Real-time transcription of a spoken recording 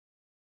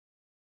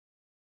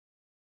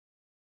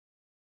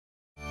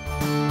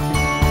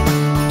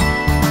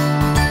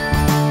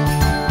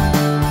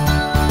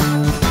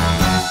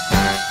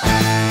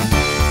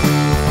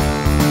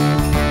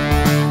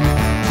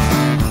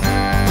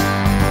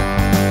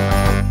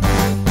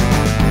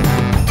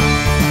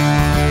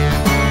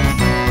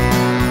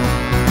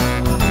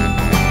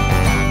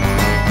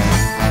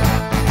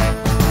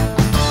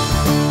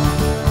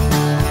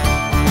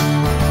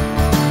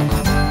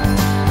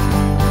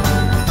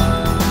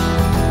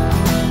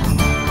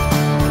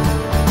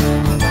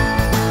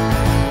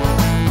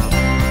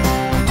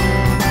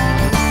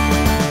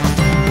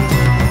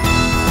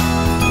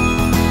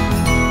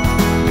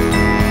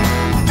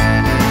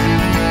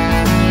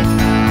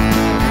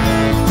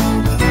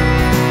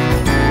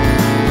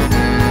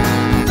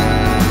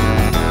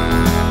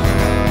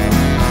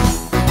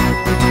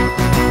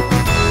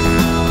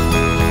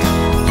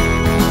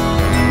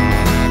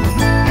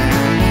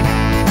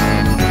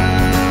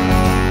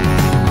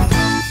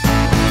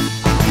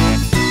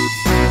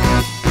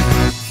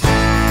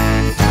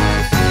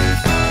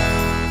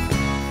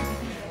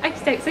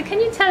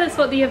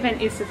what the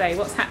event is today.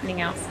 What's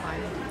happening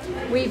outside?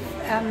 We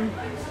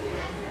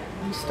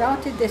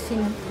started this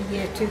in the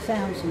year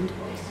 2000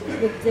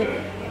 with the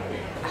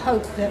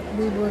hope that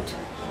we would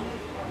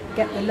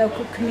get the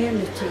local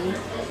community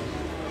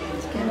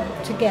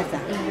together,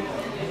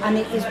 and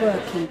it is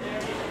working.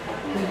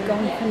 We've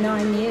gone for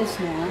 9 years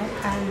now,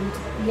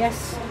 and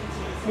yes,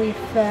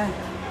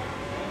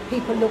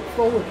 people look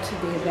forward to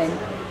the event.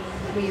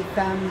 We've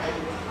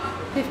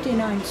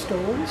 59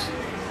 stalls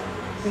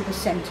with a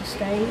centre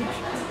stage,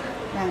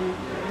 and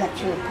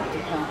that's your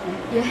department.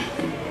 Yeah,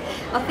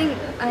 I think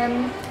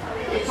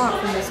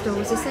apart from the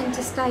stalls, the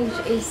centre stage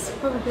is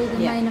probably the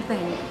main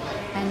event,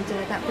 and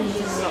that brings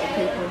in a lot of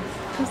people.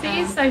 Because it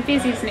is so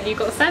busy, isn't it? You've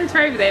got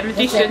Santa over there,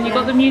 magician, you've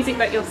got the music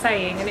that you're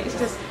saying, and it's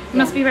just, you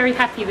must be very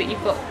happy that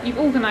you've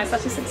organised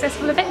such a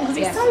successful event, because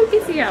it's so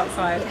busy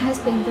outside. It has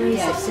been very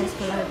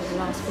successful over the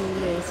last few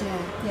years,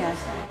 Yes,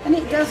 and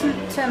it doesn't,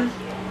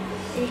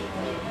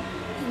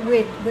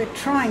 we're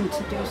trying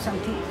to do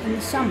something in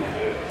the summer,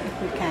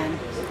 if we can.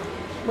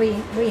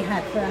 We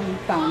have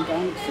barn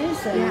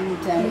dances, and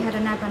we had a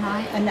nabber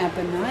night. A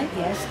nabber night,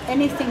 yes.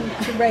 Anything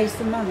to raise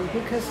the money,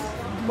 because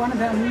one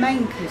of our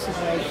main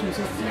considerations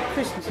is the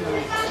Christmas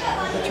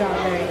lights, which are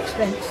very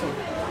expensive.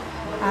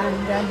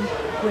 And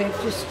we're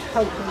just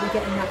hoping we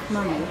get enough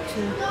money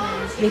to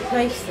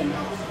replace them.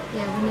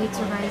 Yeah, we need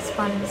to raise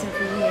funds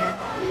every year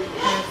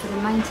for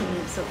the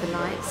maintenance of the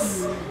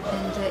lights,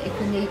 and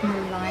if we need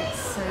new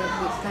lights,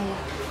 they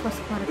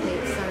cost quite a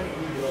bit, so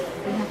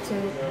we have to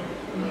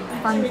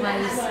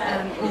fundraise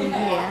all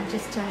year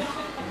just to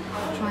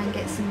try and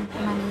get some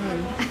money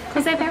in.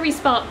 Because they're very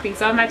sparkly,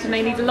 so I imagine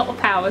they need a lot of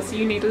power, so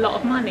you need a lot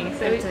of money.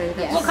 So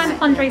what kind of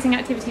fundraising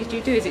activities do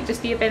you do? Is it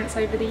just the events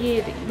over the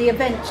year? The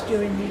events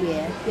during the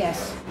year,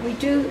 yes. We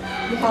do.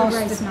 We had a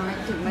race night,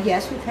 didn't we?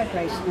 Yes, we've had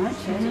race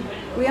nights, yes.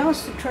 We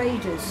asked the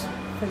traders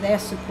for their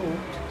support.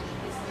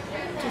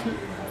 It isn't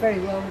very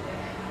well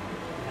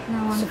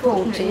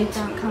supported.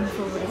 Don't come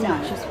forward as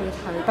much as we'd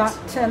hoped. But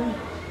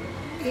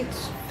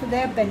it's for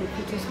their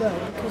benefit as well,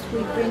 because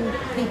we bring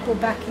people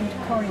back into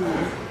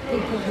Corringham,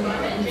 people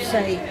who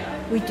say,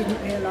 we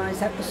didn't realise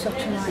that was such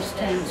a nice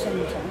town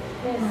centre.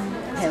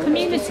 The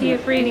community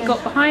have really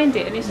got behind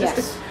it, and it's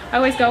just, I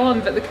always go on,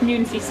 but the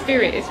community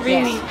spirit is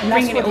really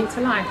bringing it all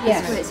to life.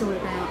 That's what it's all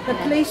about. The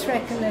police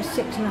reckon there's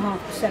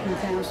 6,500 to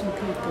 7,000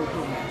 people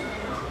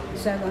here.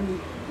 So,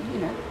 you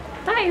know.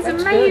 That is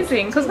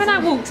amazing, because when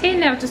I walked in,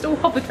 they were just all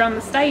hovered around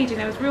the stage, and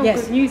there was real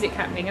good music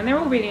happening, and they're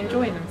all really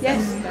enjoying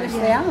themselves. Yes,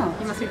 they are.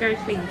 You must be very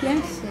pleased.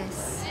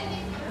 Yes.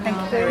 Thank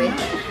you very much.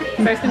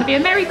 So it's going to be a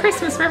Merry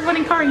Christmas for everyone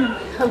in Corringham.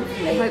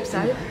 Hopefully. I hope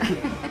so.